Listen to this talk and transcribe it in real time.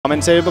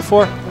commentated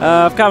before?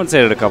 I've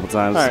commentated a couple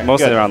times, right,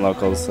 mostly good. around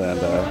locals. And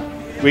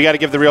we got to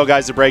give the real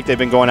guys a break. They've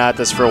been going at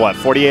this for, what,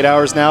 48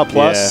 hours now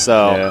plus? Yeah,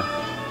 so yeah.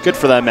 Good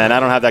for them, man. I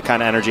don't have that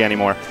kind of energy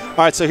anymore. All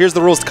right, so here's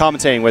the rules to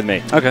commentating with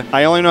me. Okay.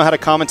 I only know how to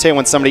commentate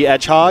when somebody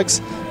edge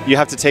hogs. You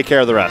have to take care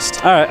of the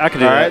rest. All right, I can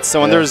do that. All right,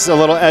 so when there's a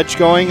little edge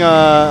going,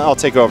 I'll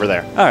take over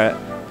there. All right.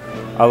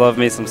 I love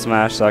me some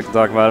Smash, so I can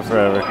talk about it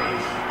forever.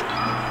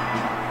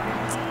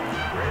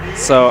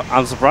 So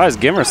I'm surprised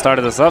GimR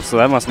started this up, so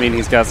that must mean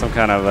he's got some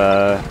kind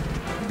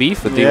of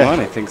beef with D1.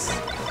 He thinks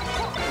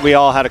we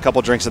all had a couple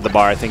drinks at the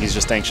bar. I think he's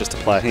just anxious to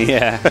play.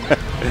 Yeah.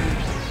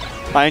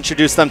 I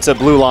introduced them to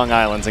Blue Long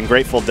Islands and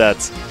Grateful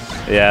Deads.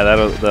 Yeah,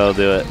 that'll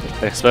do it,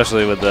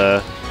 especially with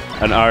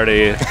an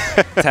already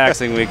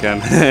taxing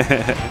weekend.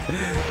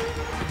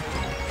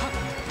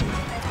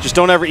 Just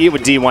don't ever eat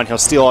with D1. He'll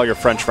steal all your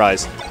French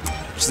fries.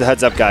 Just a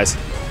heads up, guys.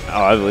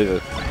 Oh, I believe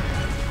it.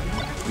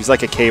 He's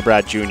like a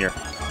K-Brad Jr.,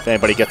 if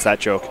anybody gets that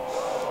joke.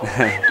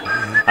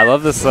 I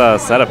love this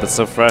setup. It's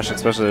so fresh,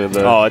 especially with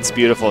the... Oh, it's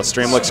beautiful. The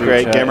stream looks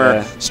great. Chat,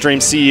 GimR, stream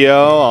CEO.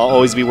 I'll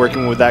always be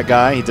working with that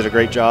guy. He did a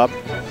great job.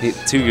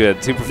 Too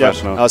good. Too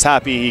professional. Yep. I was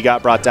happy he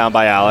got brought down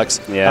by Alex.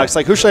 Yeah. Alex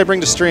like, who should I bring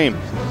to stream?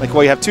 Like,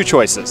 well, you have two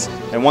choices,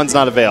 and one's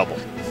not available.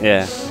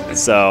 Yeah.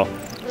 So,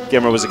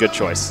 GimR was a good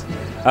choice.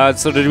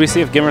 So did we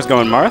see if GimR's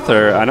going Marth,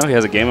 or I know he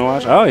has a Game &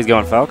 Watch. Oh, he's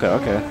going Falco.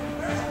 Okay.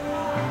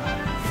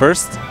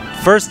 First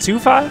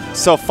 2-5?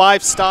 So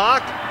 5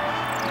 stock?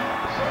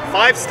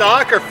 5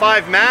 stock or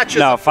 5 matches?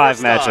 No,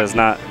 5 matches,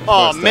 not.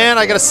 Oh man,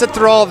 I gotta sit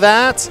through all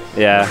that?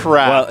 Yeah.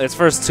 Crap. Well, it's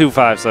first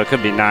 2-5, so it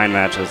could be 9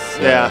 matches.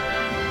 So. Yeah.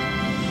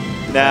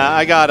 Nah,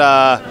 I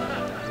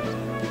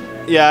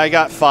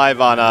got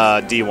 5 on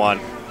D1.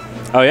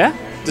 Oh yeah?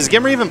 Does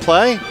GimR even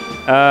play?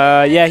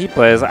 Yeah, he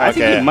plays. I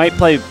think he might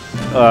play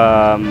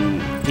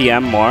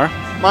PM more.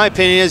 My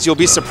opinion is you'll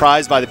be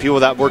surprised by the people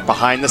that work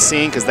behind the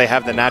scene because they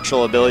have the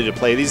natural ability to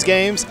play these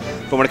games.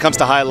 But when it comes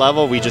to high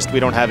level, we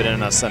don't have it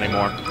in us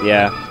anymore.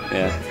 Yeah,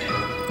 yeah.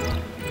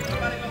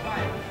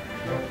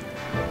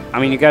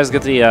 I mean, you guys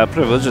get the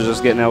privilege of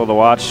just getting able to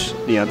watch,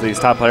 these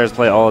top players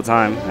play all the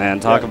time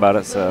and talk about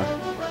it. So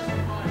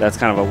that's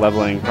kind of a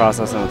leveling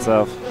process in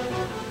itself.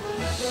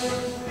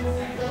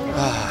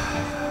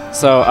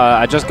 So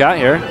I just got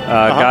here.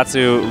 Got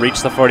to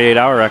reach the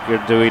 48-hour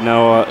record. Do we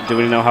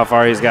know how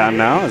far he's gotten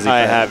now? I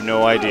have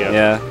no idea.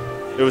 Yeah.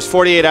 It was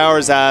 48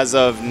 hours as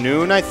of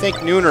noon, I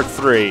think, noon or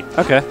 3.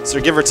 Okay.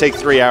 So give or take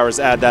 3 hours.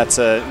 Add that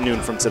to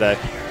noon from today.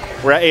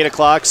 We're at 8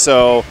 o'clock,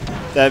 so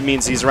that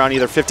means he's around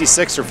either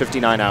 56 or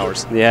 59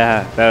 hours.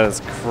 Yeah, that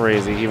is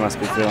crazy. He must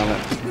be feeling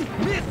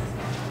it.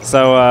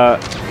 So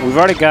we've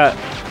already got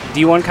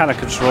D1 kind of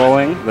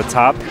controlling the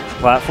top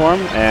platform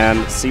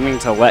and seeming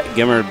to let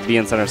GimR be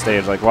in center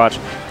stage. Like, watch,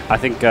 I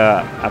think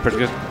I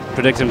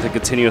predict him to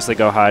continuously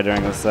go high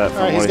during this set. All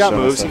right, he's got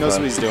moves. He knows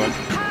what he's doing.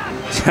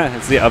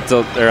 It's the up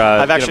tilt.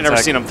 I've actually never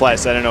seen him play,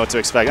 so I didn't know what to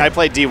expect. I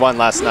played D1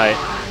 last night.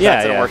 Yeah,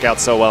 that didn't work out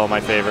so well in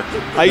my favor.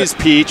 I use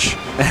Peach,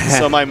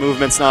 so my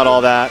movement's not all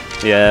that.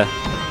 Yeah,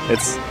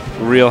 it's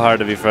real hard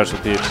to be fresh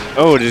with Peach.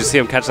 Oh, did you see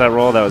him catch that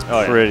roll? That was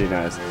pretty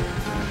nice.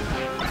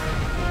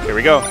 Here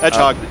we go.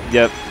 Edgehog.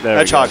 Yep.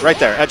 There Edgehog, right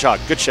there.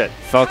 Edgehog. Good shit.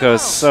 Falco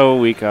is so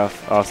weak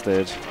off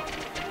stage.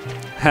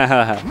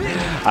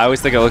 I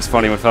always think it looks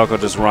funny when Falco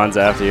just runs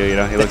after you.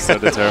 He looks so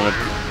determined.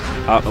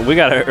 We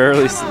got an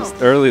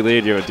early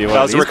lead here with D1.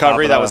 That was a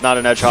recovery. That was not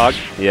an Edgehog.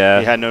 Yeah.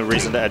 He had no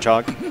reason to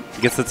Edgehog.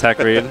 Gets the tech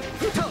read.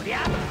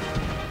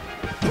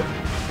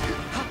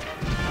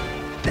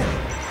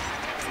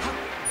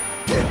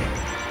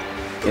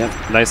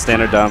 Yep. Nice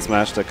standard down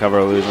smash to cover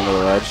illusion to the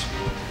ledge.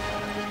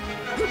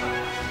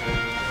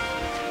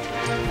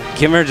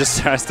 GimR just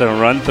tries to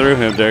run through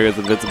him during his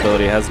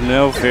invincibility. Has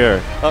no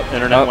fear. Oh,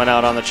 internet went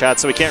out on the chat,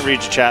 so we can't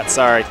read your chat.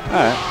 Sorry. All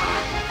right.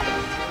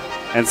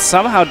 And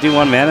somehow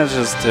D1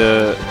 manages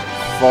to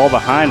fall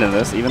behind in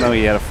this, even though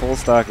he had a full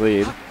stock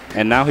lead.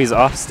 And now he's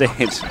off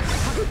stage.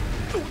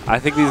 I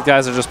think these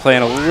guys are just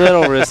playing a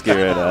little risky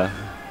right now.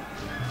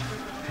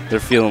 They're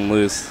feeling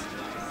loose.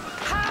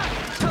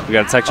 We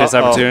got a tech chase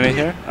opportunity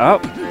here. Oh,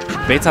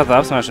 baits out the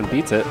up smash and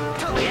beats it.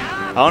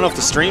 I don't know if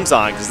the stream's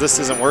on because this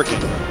isn't working.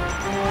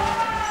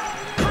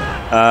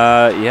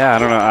 Yeah, I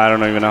don't know. I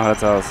don't even know how to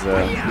tell us.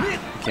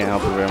 Can't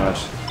help you very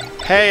much.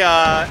 Hey,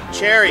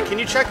 Cherry, can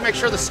you check, make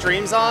sure the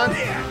stream's on?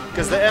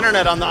 Because the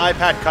internet on the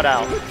iPad cut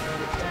out.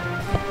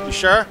 You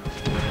sure?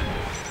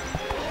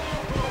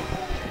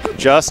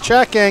 Just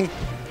checking.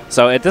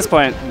 So at this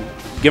point,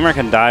 GimR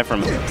can die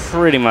from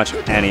pretty much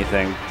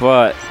anything,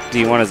 but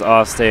D1 is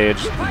off stage.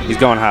 He's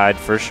going hide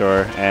for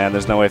sure, and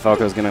there's no way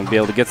Falco's going to be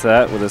able to get to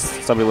that with his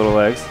stubby little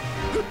legs.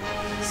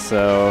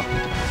 So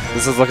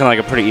this is looking like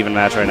a pretty even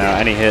match right now.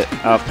 Any hit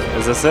up.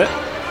 Is this it?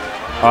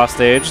 Off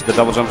stage, the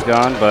double jump's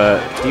gone, but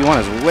D1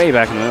 is way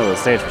back in the middle of the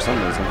stage for some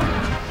reason.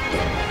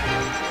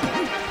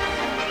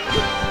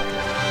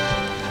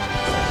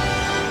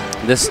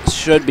 This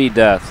should be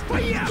death.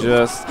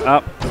 Just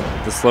up.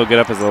 The slow get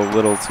up is a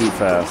little too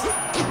fast.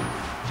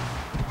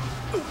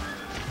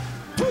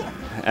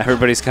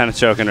 Everybody's kind of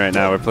choking right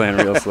now. We're playing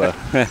real slow.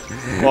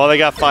 Well, they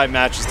got 5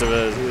 matches to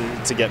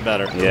to get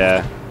better.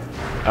 Yeah.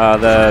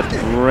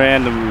 The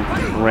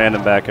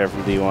random back air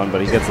from D1,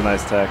 but he gets a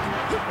nice tech.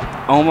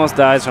 Almost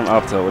dies from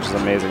up tilt, which is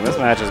amazing. This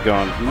match is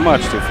going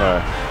much too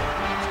far.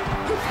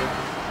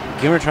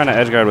 GimR trying to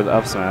edge guard with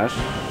up smash.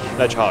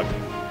 Edge hog.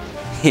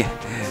 Yeah.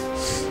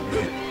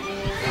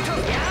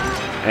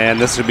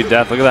 And this should be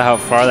death. Look at how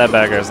far that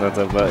back air sets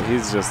up, but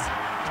he's just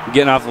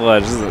getting off the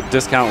ledge. This is a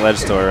discount ledge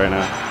store right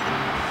now.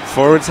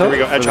 Forward tilt. Here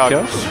we go, edge hog.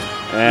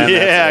 And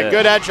yeah,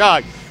 good edge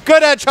hog.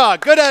 Good edge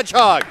hog. Good edge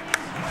hog.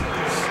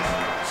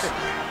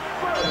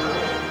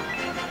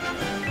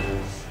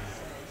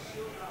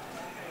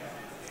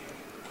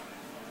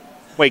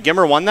 Wait,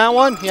 GimR won that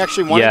one? He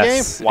actually won a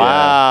game?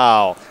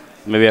 Wow. Yeah.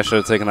 Maybe I should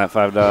have taken that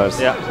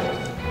 $5. Yeah.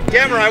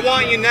 GimR, I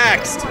want you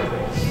next.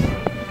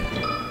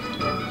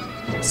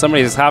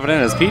 Somebody's hopping in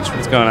as Peach.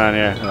 What's going on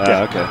here?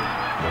 Yeah. Okay.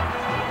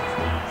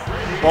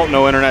 Well,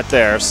 no internet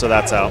there, so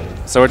that's out.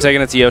 So we're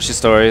taking it to Yoshi's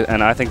Story,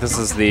 and I think this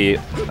is the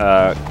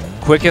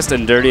quickest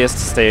and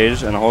dirtiest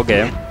stage in the whole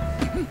game.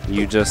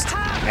 You just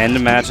end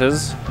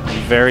matches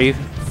very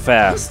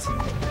fast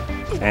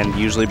and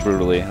usually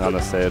brutally on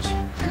the stage.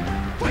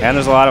 And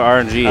there's a lot of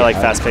RNG. I like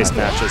fast-paced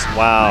matches.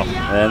 Wow.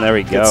 And there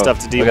we go. Good stuff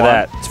to D1. Look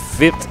at that.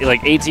 50,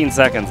 like 18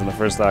 seconds and the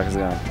first stock is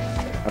gone.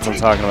 That's what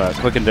I'm talking about.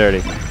 Quick and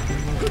dirty.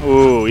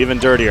 Ooh, even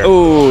dirtier.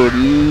 Ooh,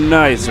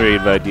 nice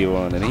read by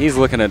D1. And he's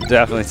looking to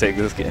definitely take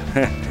this game.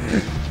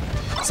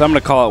 So I'm going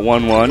to call it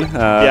 1-1.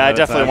 Yeah, I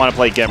definitely want to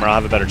play GimR. I'll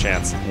have a better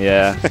chance.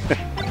 Yeah.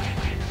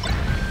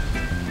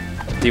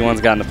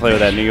 D1's gotten to play with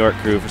that New York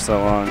crew for so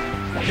long.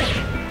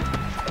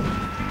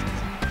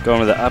 Going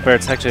with the up air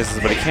tech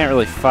chases, but he can't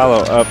really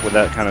follow up with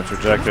that kind of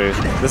trajectory.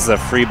 This is a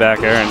free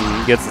back air,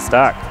 and he gets the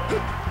stock.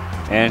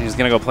 And he's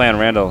going to go play on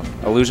Randall.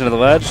 Illusion of the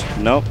ledge?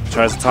 Nope.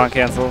 Tries to taunt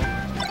cancel.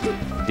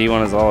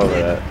 D1 is all over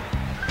that.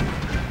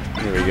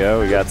 Here we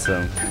go. We got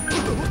some.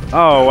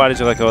 Oh, why did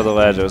you let go of the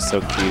ledge? It was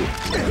so cute.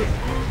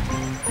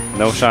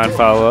 No shine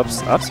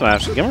follow-ups. Up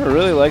smash. GimR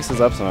really likes his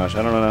up smash.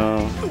 I don't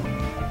know.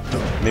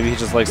 Maybe he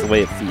just likes the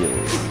way it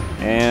feels.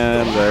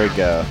 And there we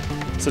go.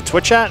 So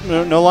Twitch chat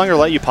no longer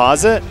let you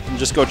pause it and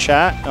just go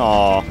chat?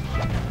 Aw.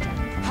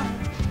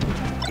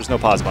 There's no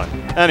pause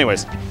button.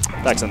 Anyways,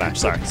 back to the match.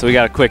 Sorry. So we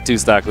got a quick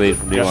 2-stock lead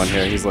from D1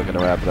 here. He's looking to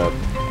wrap it up.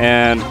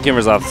 And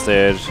GimR's off the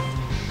stage.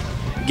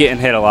 Getting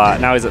hit a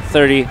lot. Now he's at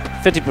 30,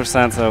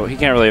 50%, so he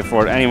can't really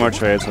afford any more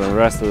trades for the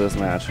rest of this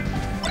match.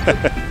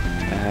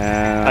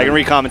 I can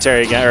read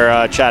commentary again,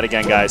 or chat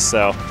again, guys.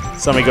 So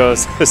somebody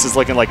goes, this is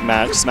looking like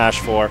Smash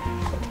 4.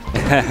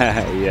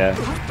 Yeah.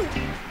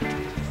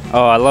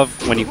 Oh, I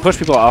love when you push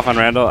people off on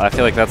Randall. I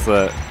feel like that's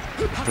a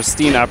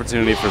pristine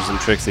opportunity for some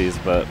trixies,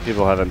 but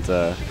people haven't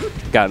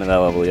gotten to that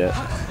level yet.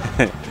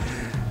 I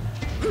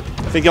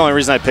think the only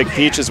reason I picked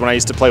Peach is when I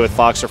used to play with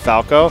Fox or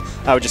Falco,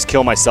 I would just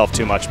kill myself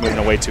too much, moving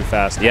away too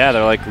fast. Yeah,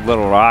 they're like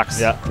little rocks.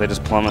 Yeah. They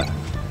just plummet.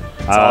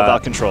 It's all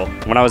about control.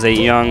 When I was a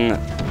young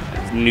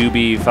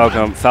newbie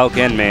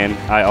Falcon main,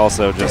 I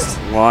also just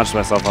launched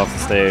myself off the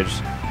stage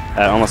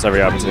at almost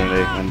every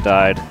opportunity and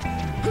died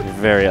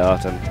very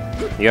often.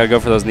 You gotta go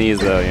for those knees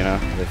though, you know?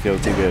 They feel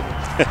too good.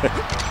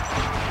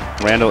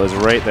 Randall is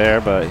right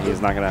there, but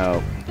he's not gonna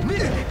help.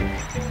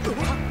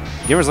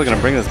 GimR's looking to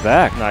bring this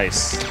back.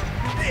 Nice.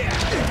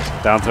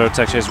 Down throw,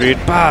 tech chase read.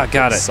 Bah,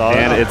 got it.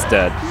 And it's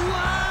dead.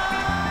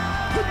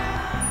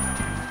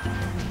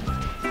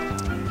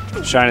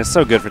 Shine is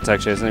so good for tech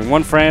chasing.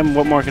 One frame,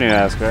 what more can you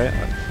ask, right?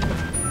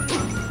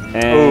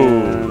 And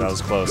ooh, that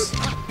was close.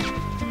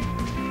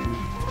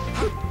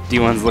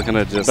 D1's looking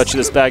to just... Bet you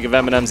this bag of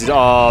M&Ms,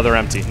 oh, they're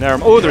empty.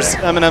 Oh, there's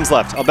M&Ms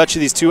left. I'll bet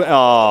you these two,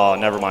 oh,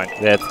 never mind.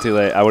 Yeah, it's too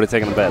late. I would have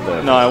taken the bet,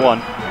 though. No, I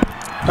won.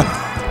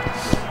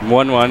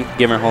 1-1.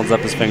 GimR holds up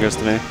his fingers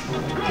to me.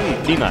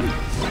 Peanut.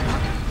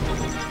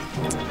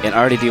 And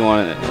already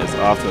D1 is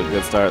off to a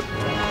good start.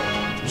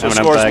 So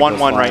scores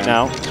 1-1 right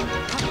now.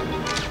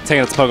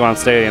 Taking it to Pokemon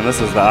Stadium,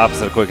 this is the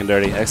opposite of quick and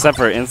dirty. Except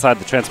for inside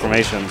the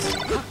transformations,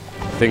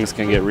 things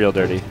can get real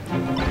dirty.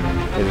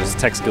 They just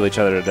tech skill each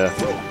other to death.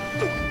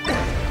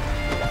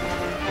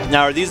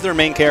 Now, are these their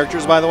main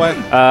characters, by the way?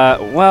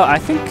 Well, I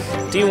think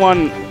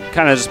D1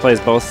 kind of just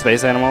plays both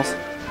space animals.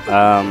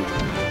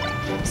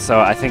 So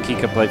I think he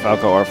could play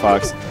Falco or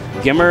Fox.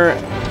 GimR,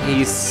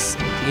 he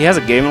has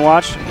a Game &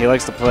 Watch. He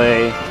likes to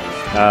play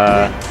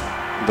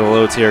the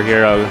low-tier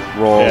hero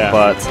role,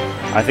 but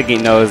I think he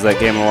knows that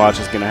Game & Watch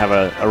is going to have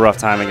a rough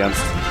time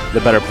against the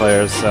better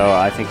players, so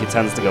I think he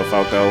tends to go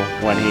Falco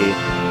when he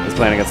is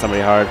playing against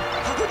somebody hard.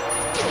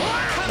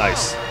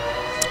 Nice.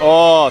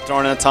 Oh,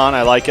 throwing in a taunt.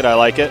 I like it. I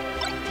like it.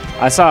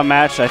 I saw a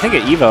match, I think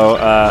at EVO,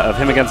 of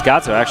him against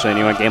Gatsu, actually, and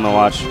he went Game &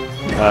 Watch.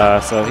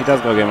 So he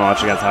does go Game &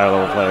 Watch against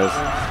higher-level players.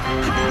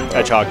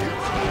 Edgehog.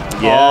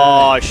 Yeah.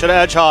 Oh, I should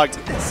have edgehogged.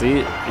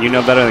 See, you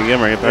know better than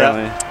GimR,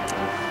 apparently.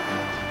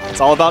 Yeah. It's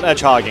all about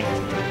edgehogging.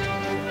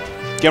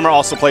 GimR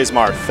also plays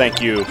Marth.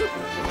 Thank you.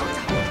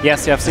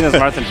 Yes, yeah, I've seen his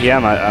Marth in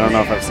PM. I don't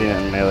know if I've seen it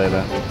in Melee,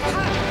 though.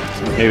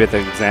 Maybe at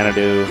the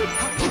Xanadu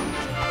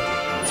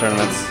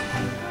tournaments.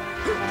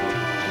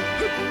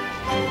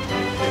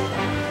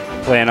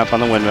 Playing up on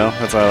the windmill.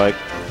 That's what I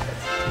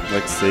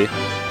like to see.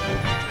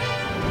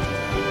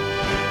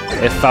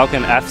 if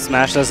Falcon F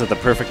smashes at the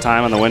perfect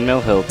time on the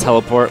windmill, he'll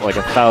teleport like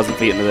 1,000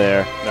 feet into the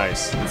air.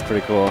 Nice. It's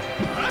pretty cool.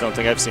 Don't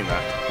think I've seen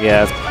that.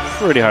 Yeah, it's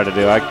pretty hard to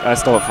do. I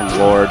stole it from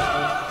Lord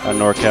at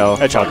NorCal.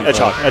 Hedgehog.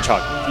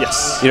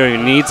 Yes. You don't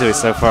even need to,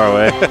 he's so far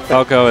away.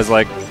 Falco is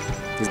like,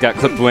 he's got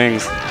clipped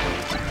wings.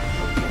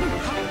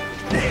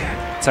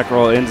 Tech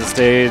roll into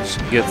stage,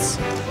 gets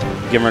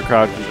GimR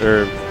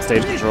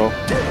stage control.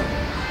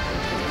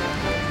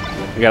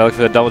 You gotta look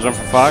for the double jump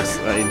from Fox.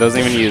 He doesn't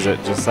even use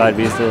it, just side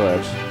B's to the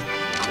ledge.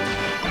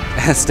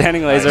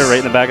 Standing laser right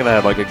in the back of the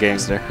head like a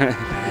gangster.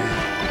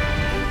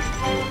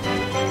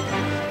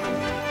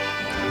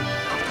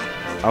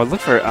 I would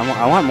look for,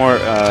 I want more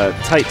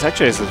tight tech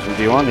chases from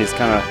D1. He's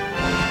kind of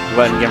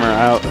letting GimR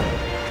out.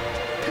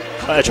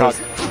 Hedgehog.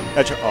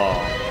 Oh.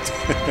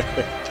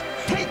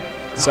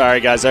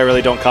 Sorry, guys. I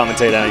really don't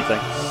commentate anything.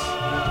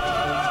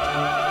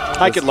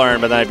 I could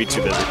learn, but then I'd be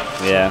too busy.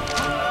 Yeah.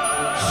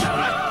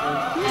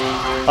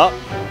 Oh.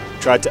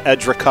 Tried to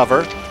edge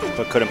recover,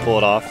 but couldn't pull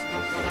it off.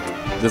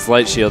 This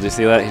light shield, you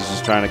see that? He's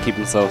just trying to keep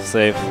himself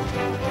safe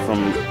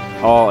from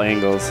all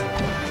angles.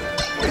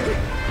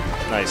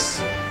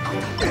 Nice.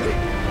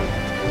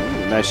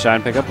 Nice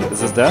shine pickup.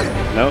 Is this death?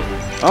 Nope.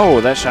 Oh,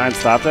 that shine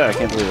stopped it? I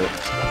can't believe it.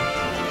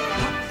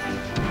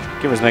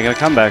 GimR's making a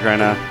comeback right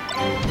now.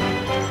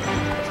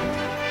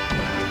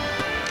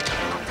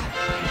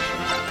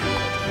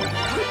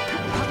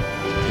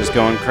 Just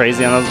going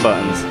crazy on those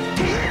buttons.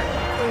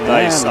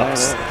 Nice.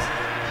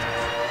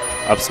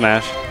 Up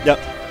smash. Yep.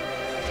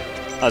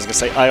 I was going to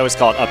say, I always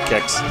call it up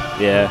kicks.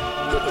 Yeah.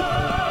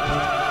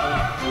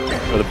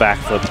 Or the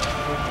backflip.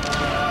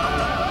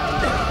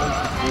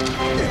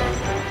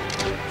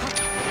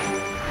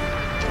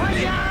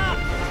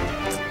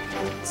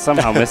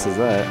 Somehow misses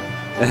that.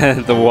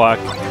 The walk,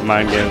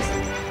 mind games.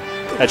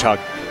 Hedgehog.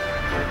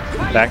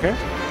 Backer?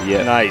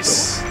 Yeah.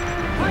 Nice.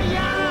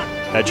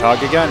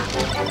 Hedgehog again.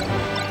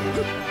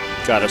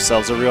 Got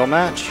ourselves a real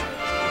match.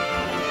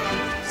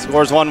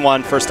 Scores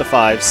 1-1, first to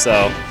 5,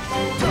 so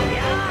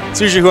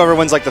it's usually whoever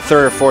wins like the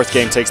third or fourth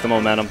game takes the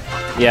momentum.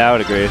 Yeah, I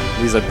would agree.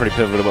 These are pretty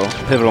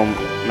pivotal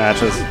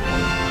matches.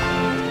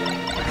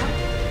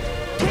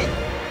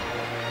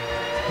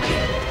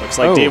 Looks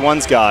like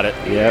D1's got it.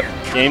 Yep.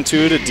 Game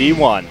 2 to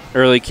D1.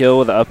 Early kill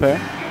with the up air.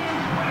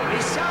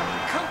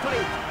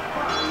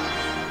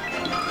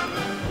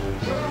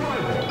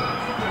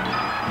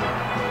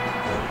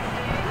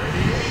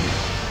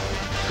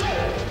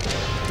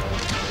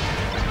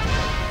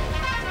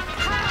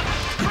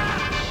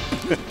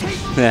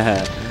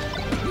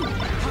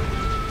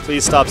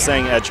 Please stop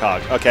saying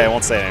edgehog. Okay, I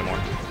won't say it anymore.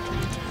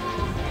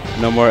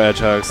 No more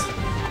edgehogs.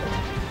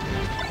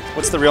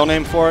 What's the real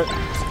name for it?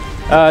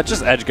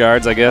 Just edge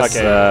guards, I guess.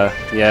 Okay.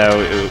 Yeah,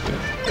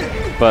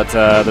 but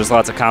there's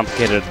lots of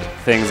complicated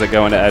things that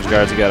go into edge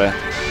guards. You gotta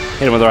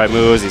hit him with the right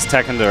moves. He's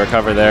teching to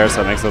recover there,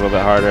 so it makes it a little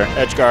bit harder.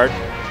 Edge guard.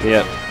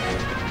 Yep.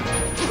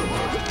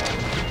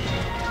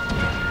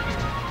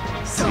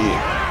 See.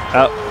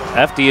 Oh,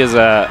 FD is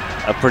a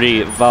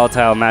pretty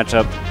volatile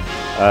matchup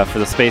for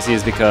the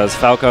Spaceys because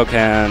Falco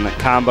can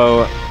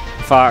combo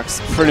Fox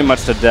pretty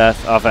much to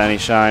death off of any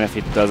shine if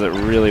he does it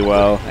really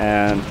well,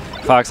 and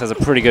Fox has a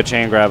pretty good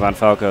chain grab on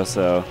Falco,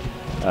 so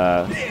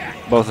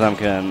both of them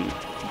can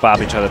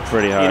bop each other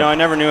pretty hard. You know, I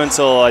never knew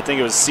until I think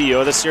it was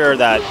CEO this year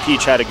that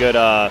Peach had a good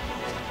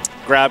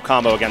grab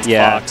combo against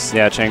Fox.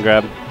 Yeah, chain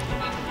grab.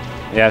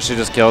 Yeah, she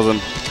just kills him.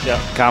 Yeah.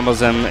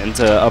 Combos him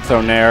into up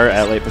throw nair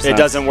at late percent. It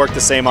doesn't work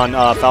the same on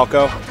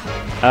Falco?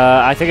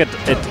 I think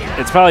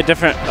it's probably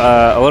different,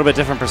 a little bit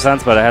different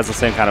percents, but it has the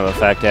same kind of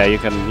effect. Yeah, you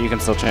can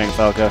still chain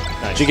Falco.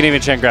 Nice. You can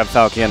even chain grab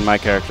Falcon, my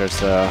character,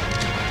 so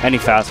any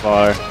fast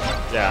faller.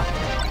 Yeah.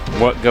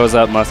 What goes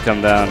up must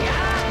come down.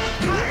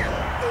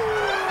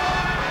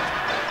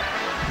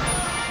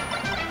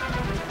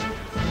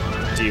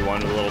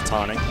 D1 with a little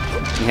taunting.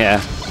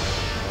 Yeah.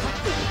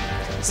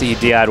 See, he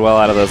DI'd well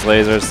out of those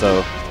lasers,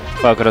 so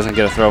Falco doesn't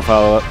get a throw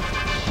follow-up.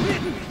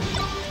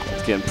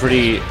 It's getting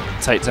pretty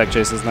tight tech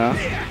chases now.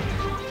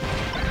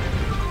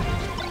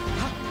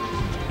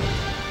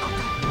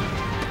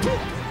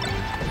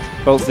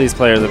 Both of these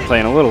players are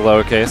playing a little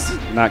lowercase,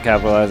 not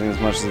capitalizing as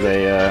much as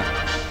they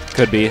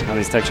could be on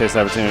these tech chase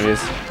opportunities.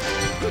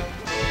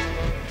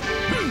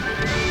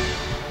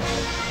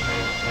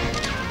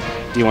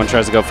 D1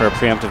 tries to go for a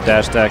preemptive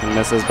dash attack and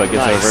misses, but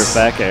gets a reverse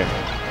back air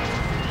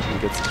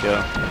and gets a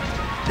kill.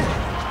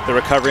 The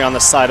recovery on the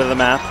side of the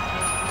map.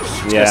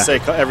 Yeah. Say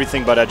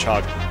everything but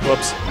edgehog.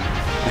 Whoops.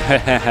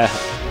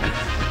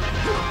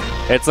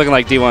 It's looking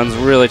like D1's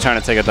really trying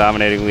to take a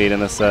dominating lead in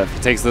this set. If he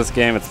takes this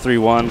game, it's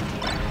 3-1.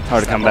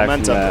 Hard to come back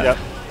from that. Yep.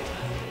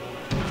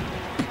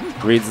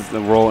 Reads the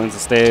roll into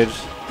stage.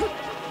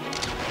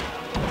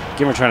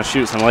 GimR trying to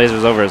shoot some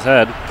lasers over his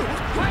head.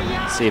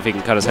 See if he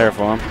can cut his hair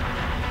for him.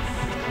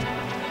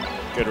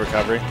 Good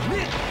recovery.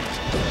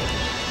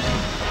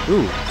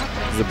 Ooh,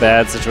 this is a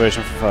bad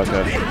situation for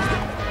Falco.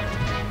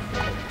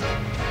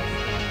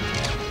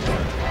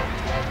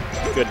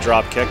 Good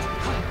drop kick.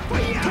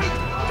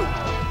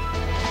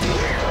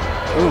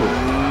 Ooh,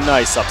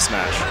 nice up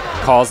smash.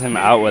 calls him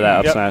out with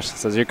that up smash.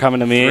 Says, you're coming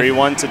to me.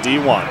 3-1 to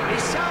D1.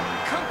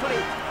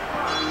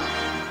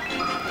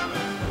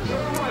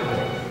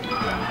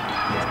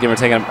 GimR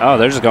taking him. Oh,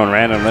 they're just going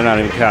random. They're not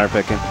even counter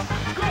picking.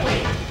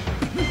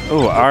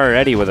 Ooh,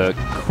 already with a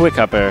quick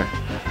up air.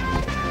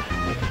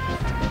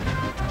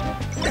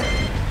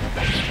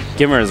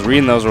 GimR is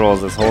reading those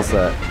rolls this whole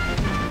set.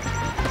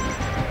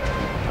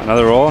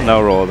 Another roll?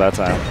 No roll that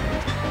time.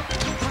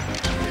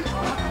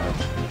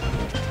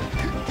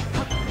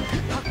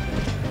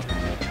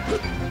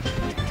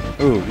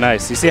 Ooh,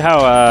 nice. You see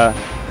how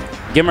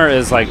GimR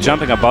is like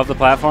jumping above the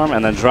platform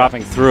and then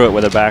dropping through it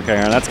with a back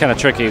air, and that's kind of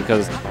tricky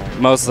because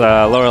most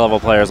lower level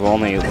players will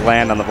only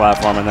land on the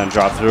platform and then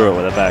drop through it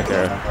with a back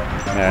air.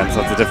 And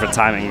so it's a different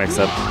timing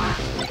mix-up.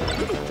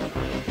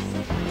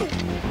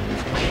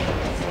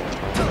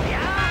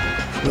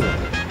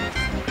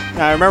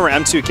 I remember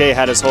M2K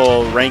had his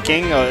whole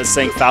ranking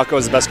saying Falco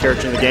is the best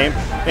character in the game.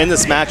 In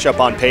this matchup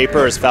on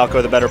paper, is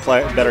Falco the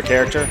better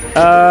character?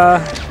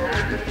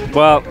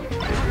 Well,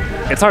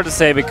 it's hard to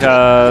say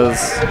because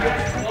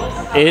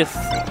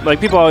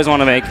people always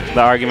want to make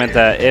the argument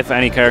that if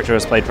any character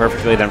is played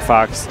perfectly, then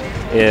Fox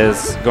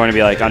is going to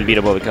be like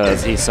unbeatable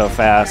because he's so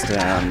fast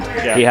and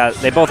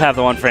they both have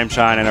the 1-frame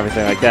shine and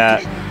everything like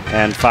that.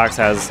 And Fox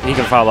he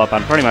can follow up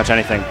on pretty much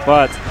anything,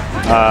 but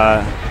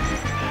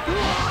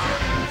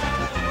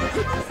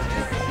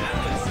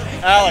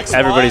Alex,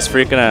 everybody's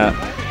freaking out.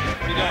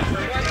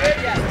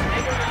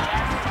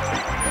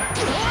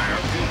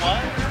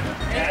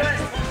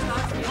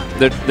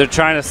 They're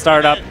trying to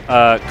start up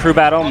crew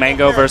battle,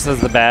 Mango versus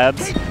the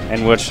Bads,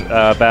 in which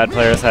bad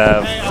players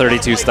have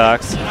 32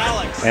 stocks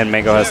and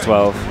Mango has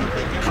 12.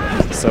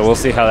 So we'll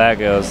see how that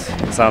goes.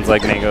 It sounds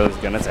like Mango's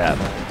gonna tap.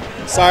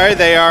 Sorry,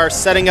 they are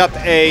setting up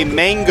a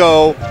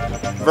Mango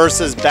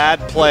versus bad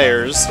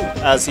players,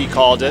 as he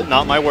called it.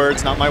 Not my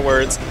words, not my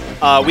words.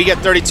 We get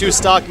 32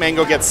 stock,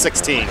 Mango gets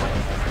 16.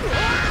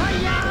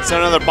 So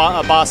another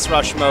boss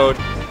rush mode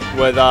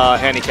with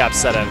handicap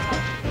set in.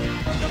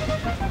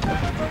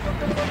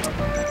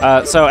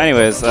 So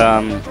anyways,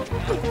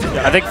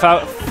 I think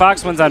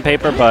Fox wins on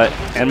paper, but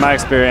in my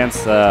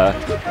experience,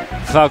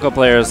 Falco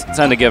players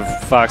tend to give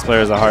Fox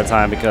players a hard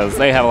time because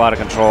they have a lot of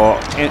control.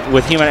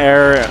 With human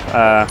error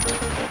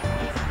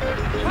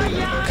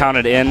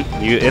counted in,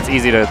 it's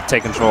easy to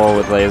take control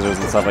with lasers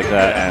and stuff like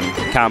that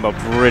and combo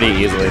pretty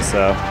easily,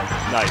 so.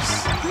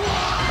 Nice.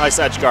 Nice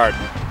edge guard.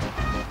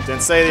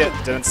 Didn't say it,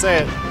 didn't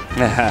say it.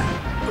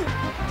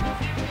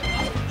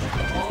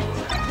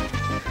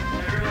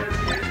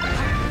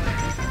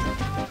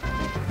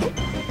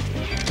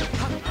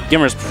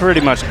 GimR's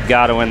pretty much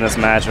got to win this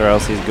match or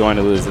else he's going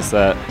to lose the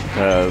set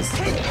because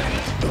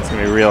it's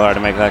going to be real hard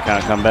to make that kind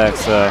of comeback.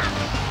 So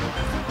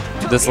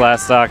this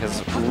last stock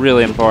is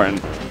really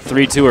important.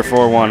 3-2 or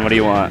 4-1, what do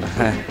you want?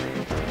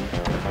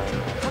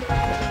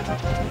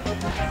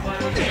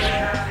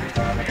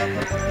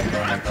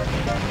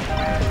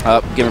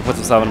 GimR puts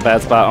himself in a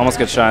bad spot, almost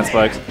gets shine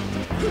spikes.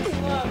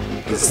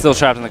 He's still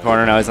trapped in the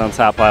corner, now he's on the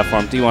top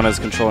platform. D1 is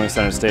controlling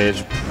center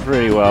stage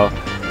pretty well.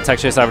 Tech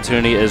chase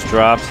opportunity is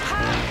dropped,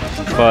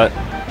 but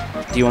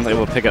D1's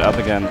able to pick it up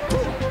again.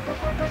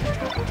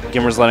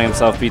 GimR's letting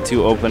himself be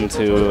too open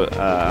to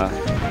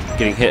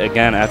getting hit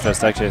again after his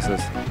tech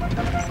chases.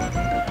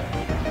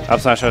 Up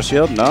smash out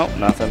shield? No,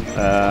 nothing.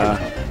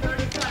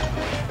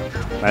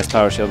 Nice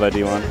power shield by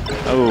D1.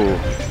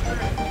 Oh.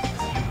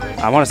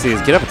 I want to see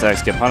his get up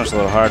attacks get punished a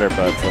little harder,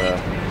 but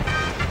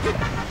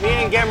me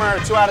and GimR are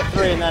 2 out of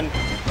 3, and then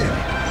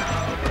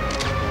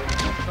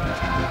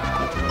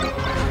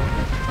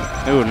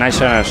ooh, nice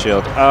shot out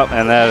shield. Oh,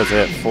 and that is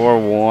it.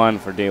 4-1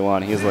 for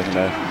D1. He's looking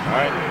to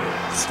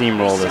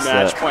steamroll this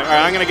set. Point. All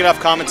right, I'm going to get off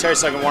commentary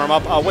so I can warm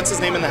up. What's his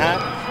name in the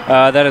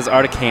hat? That is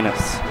Articanus.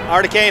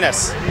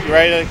 Articanus. You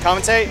ready to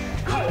commentate?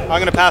 I'm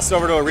going to pass it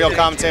over to a real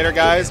commentator,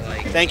 guys.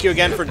 Thank you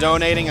again for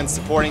donating and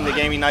supporting the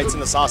Gaming Nights in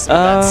the Saucing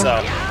event.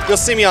 So you'll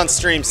see me on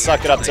stream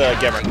suck it up to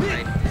GimR.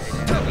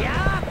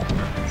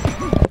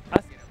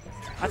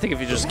 I think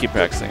if you just keep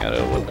practicing it,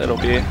 it'll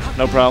be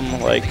no problem.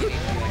 Like,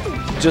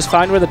 just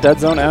find where the dead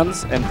zone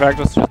ends and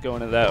practice just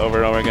going into that over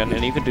and over again.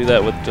 And you can do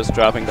that with just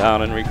dropping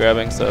down and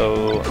re-grabbing.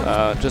 So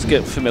just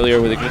get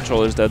familiar with the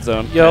controller's dead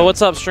zone. Yo,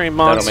 what's up, Stream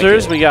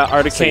Monsters? We got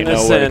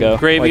Articanus and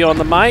Gravy on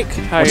the mic.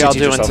 How are y'all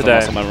doing today?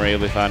 Muscle memory, you'll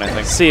be fine, I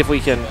think. See if we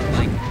can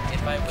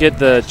get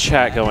the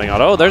chat going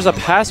on. Oh, there's a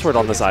password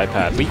on this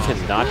iPad. We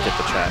cannot get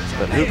the chat,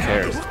 but who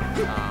cares?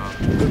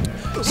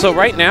 So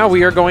right now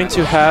we are going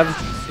to have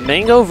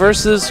Mango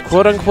versus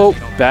quote-unquote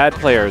bad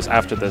players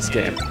after this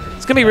game.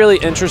 It's going to be really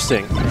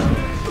interesting.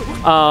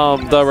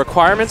 The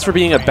requirements for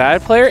being a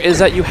bad player is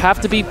that you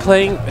have to be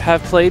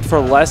have played for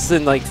less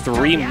than like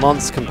 3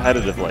 months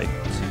competitively.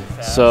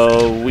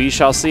 So we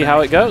shall see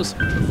how it goes.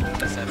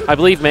 I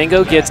believe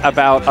Mango gets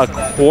about a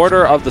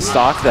quarter of the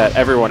stock that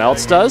everyone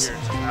else does.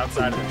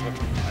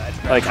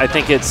 Like I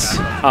think it's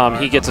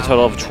he gets a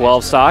total of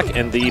 12 stock,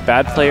 and the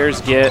bad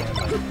players get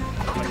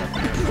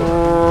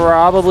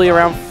probably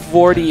around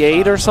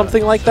 48 or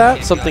something like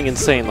that, something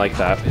insane like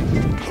that.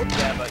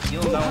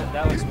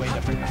 That looks way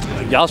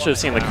different. Y'all should have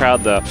seen the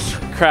crowd, though.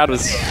 The crowd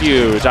was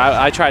huge.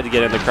 I tried to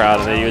get in the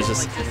crowd, and he was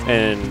just,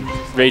 and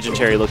Rage and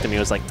Cherry looked at me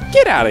and was like,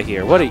 "Get out of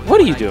here! What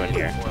are you doing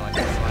here?"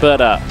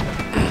 But I'm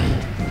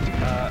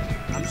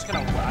just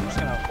gonna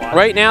watch.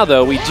 Right now,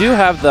 though, we do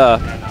have the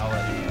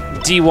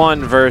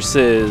D1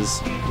 versus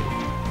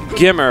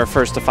GimR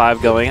first to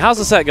 5 going. How's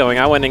the set going?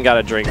 I went and got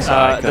a drink.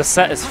 So the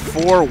set is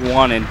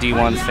 4-1 in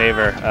D1's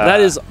favor.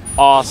 That is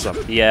awesome.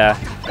 Yeah.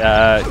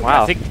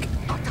 Wow.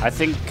 I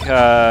think,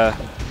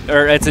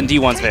 or it's in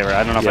D1's favor.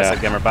 I don't know if I said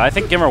GimR, but I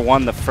think GimR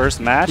won the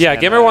first match. Yeah,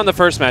 GimR won the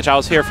first match. I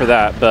was here for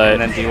that, but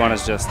and then D1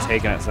 has just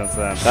taken it since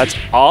then. That's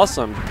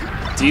awesome.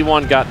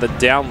 D1 got the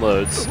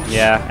downloads.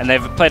 Yeah, and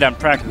they've played on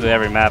practically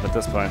every map at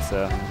this point,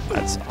 so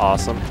that's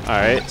awesome. All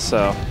right,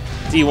 so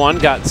D1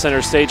 got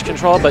center stage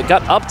control, but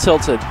got up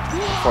tilted,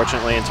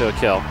 fortunately, into a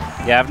kill.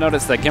 Yeah, I've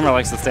noticed that GimR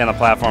likes to stay on the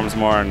platforms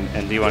more, and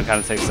D1 kind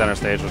of takes center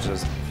stage, which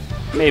is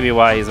maybe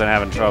why he's been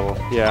having trouble.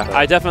 Yeah,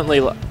 I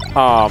definitely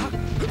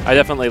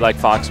like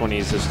Fox when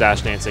he's just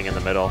dash dancing in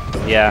the middle.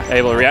 Yeah,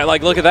 able to react.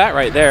 Like, look at that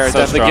right there. So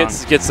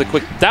definitely gets the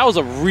quick. That was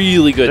a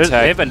really good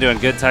tech. They've been doing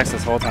good techs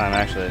this whole time,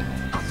 actually.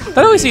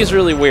 That always seems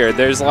really weird.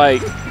 There's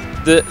like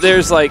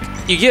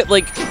you get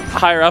like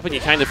higher up and you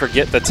kind of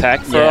forget the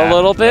tech for a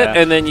little bit,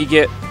 and then you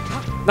get.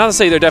 Not to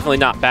say they're definitely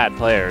not bad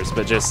players,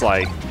 but just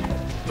like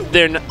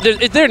they're no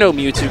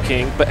Mewtwo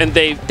King, and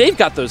they've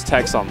got those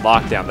techs on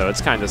lockdown though.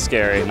 It's kind of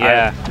scary.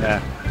 Yeah.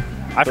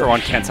 I for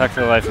one can't tech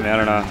for the life of me. I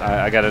don't know.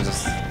 I gotta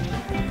just.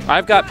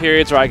 I've got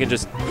periods where I can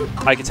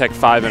tech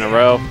 5 in a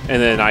row,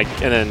 and then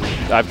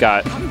I've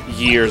got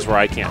years where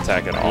I can't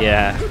tech at all.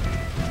 Yeah.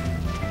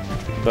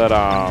 But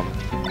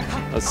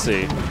let's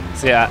see.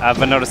 So yeah, I've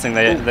been noticing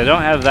they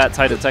don't have that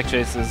tight of tech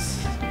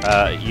chases.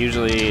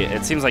 Usually,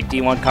 it seems like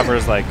D1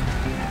 covers like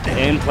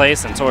in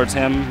place and towards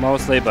him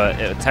mostly, but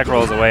tech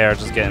rolls away are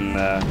just getting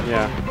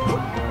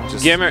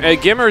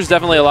GimR is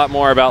definitely a lot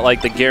more about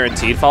like the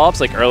guaranteed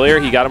follow-ups. Like earlier,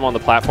 he got him on the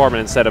platform,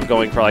 and instead of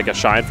going for like a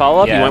shine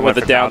follow-up, he went with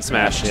the down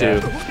smash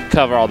to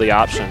cover all the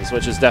options,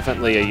 which is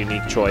definitely a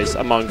unique choice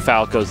among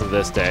Falcos of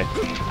this day.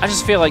 I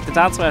just feel like the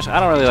down smash, I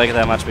don't really like it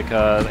that much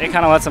because it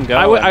kind of lets him go.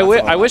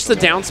 I wish the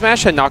down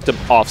smash had knocked him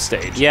off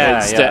stage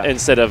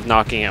instead of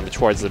knocking him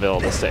towards the middle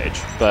of the stage.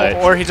 But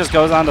or he just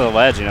goes onto the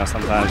ledge, you know,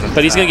 sometimes.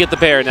 But he's going to get the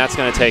bair, and that's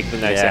going to take the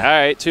next hit. All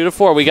right,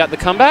 2-4. We got the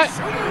comeback?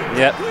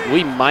 Yep.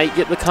 We might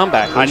get the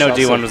comeback. I know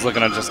D1 was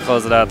looking to just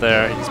close it out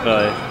there. He's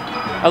probably...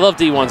 I love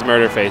D1's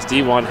murder face.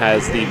 D1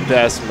 has the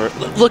best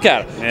look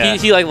at him. Yeah.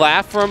 He like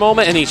laughed for a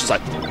moment, and he's just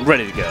like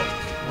ready to go.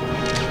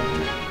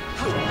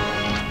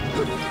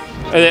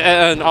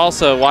 And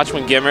also watch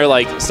when GimR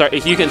like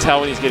you can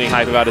tell when he's getting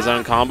hype about his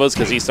own combos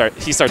because he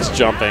starts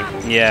jumping.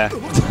 Yeah.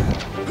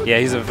 Yeah,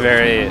 he's a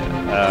very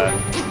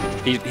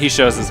he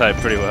shows his hype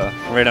pretty well.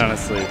 Right on his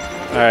sleeve.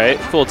 All right,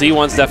 cool.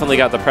 D1's definitely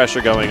got the pressure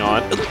going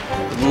on.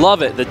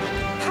 Love it. The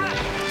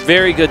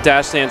very good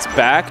dash dance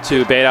back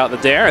to bait out the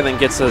dare, and then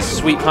gets a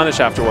sweet punish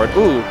afterward.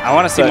 Ooh. I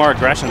want to see more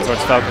aggression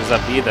towards Falco's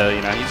up B, though.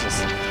 You know,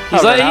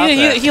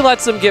 he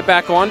lets him get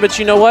back on, but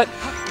you know what?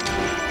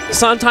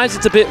 Sometimes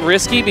it's a bit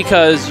risky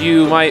because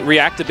you might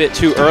react a bit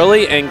too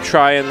early and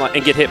try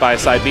and get hit by a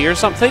side B or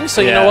something.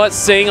 So you know what?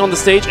 Staying on the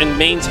stage and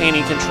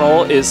maintaining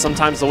control is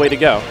sometimes the way to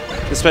go,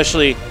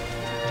 especially.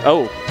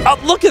 Oh,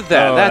 look at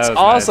that. That's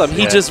awesome. Nice.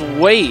 He just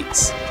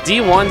waits.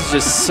 D1's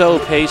just so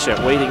patient,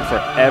 waiting for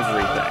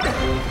everything.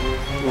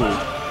 Ooh.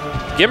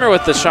 GimR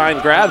with the shine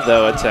grab,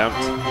 though, attempt.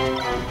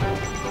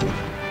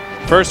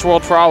 First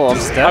world problem.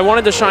 I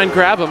wanted to shine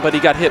grab him, but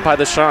he got hit by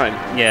the shine.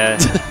 Yeah.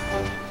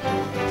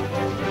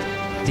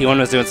 D1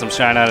 was doing some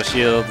shine out of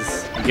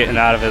shields, getting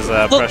out of his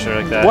pressure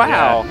like that.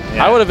 Wow.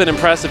 Yeah. I would have been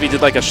impressed if he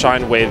did like a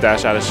shine wave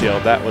dash out of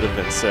shield. That would have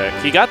been sick.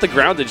 He got the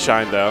grounded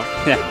shine, though.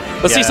 Yeah.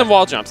 Let's see some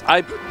wall jumps.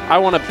 I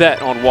want to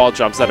bet on wall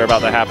jumps that are about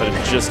to happen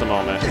in just a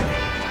moment.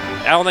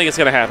 I don't think it's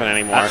going to happen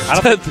anymore.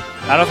 I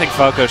don't think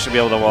Falco should be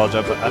able to wall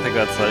jump. I think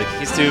that's like,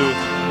 he's too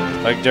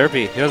like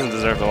derpy. He doesn't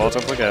deserve the wall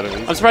jump. Look at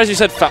him. I'm surprised you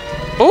said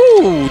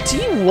Ooh,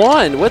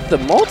 D1 with the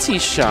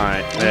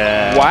multi-shine.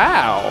 Yeah.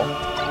 Wow.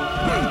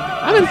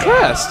 I'm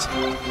impressed.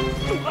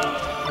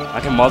 I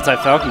can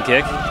multi-Falcon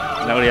kick.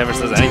 Nobody ever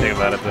says anything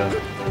about it, though.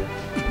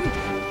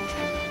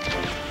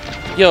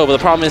 Yo, but the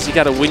problem is you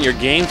got to win your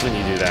games when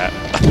you do that.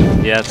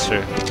 Yeah, that's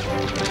true.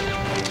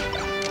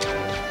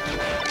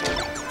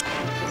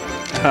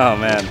 Oh,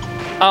 man.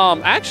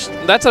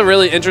 Actually, that's a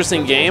really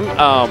interesting game.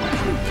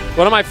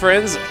 One of my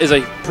friends is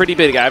a pretty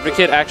big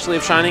advocate, actually,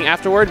 of shining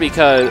afterward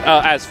because,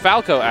 as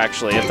Falco,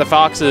 actually, if the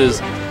Fox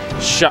is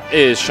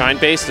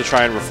shine-based to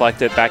try and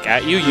reflect it back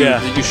at you,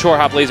 you short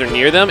hop laser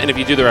near them, and if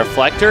you do the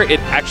reflector,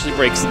 it actually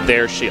breaks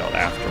their shield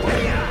afterward.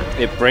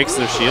 It breaks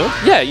their shield?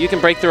 Yeah, you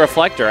can break the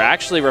reflector.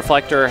 Actually,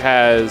 reflector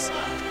has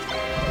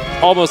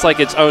almost like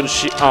its own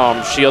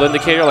shield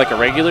indicator, like a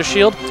regular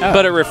shield,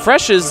 but it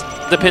refreshes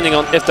depending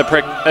on if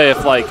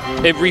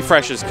it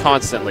refreshes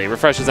constantly. It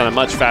refreshes at a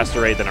much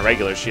faster rate than a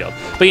regular shield.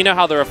 But you know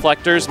how the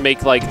reflectors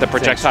make like the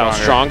projectile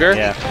stronger?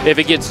 Yeah. If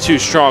it gets too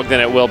strong, then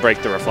it will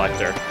break the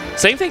reflector.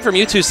 Same thing from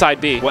Mewtwo side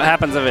B. What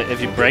happens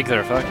if you break the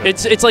reflector?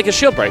 It's like a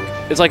shield break.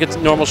 It's like a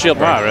normal shield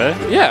break. Wow,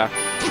 really? Yeah.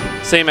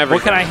 Same every.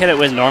 What can I hit it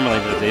with normally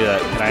to do that?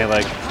 Can I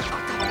like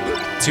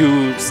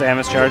 2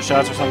 Samus charge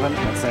shots or something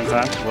at the same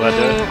time? Will that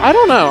do it? I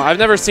don't know. I've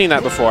never seen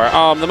that before.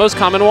 The most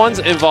common ones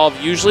involve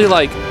usually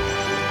like,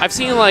 I've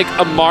seen like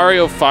a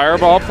Mario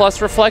Fireball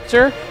plus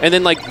reflector, and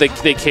then like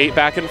they cape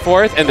back and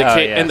forth, and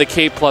the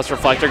cape plus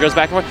reflector goes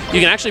back and forth. You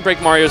can actually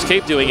break Mario's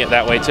cape doing it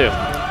that way too.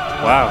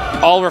 Wow.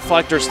 All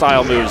reflector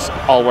style moves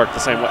all work the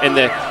same way. And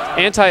the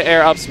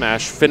anti-air up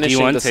smash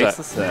finishing the set.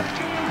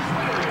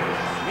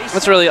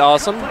 That's really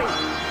awesome.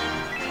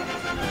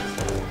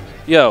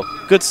 Yo,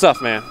 good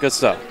stuff, man. Good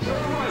stuff.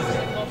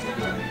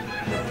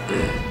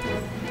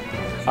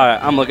 All right,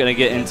 I'm looking to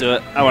get into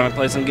it. I want to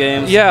play some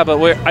games. Yeah,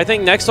 but I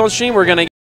think next on stream we're going to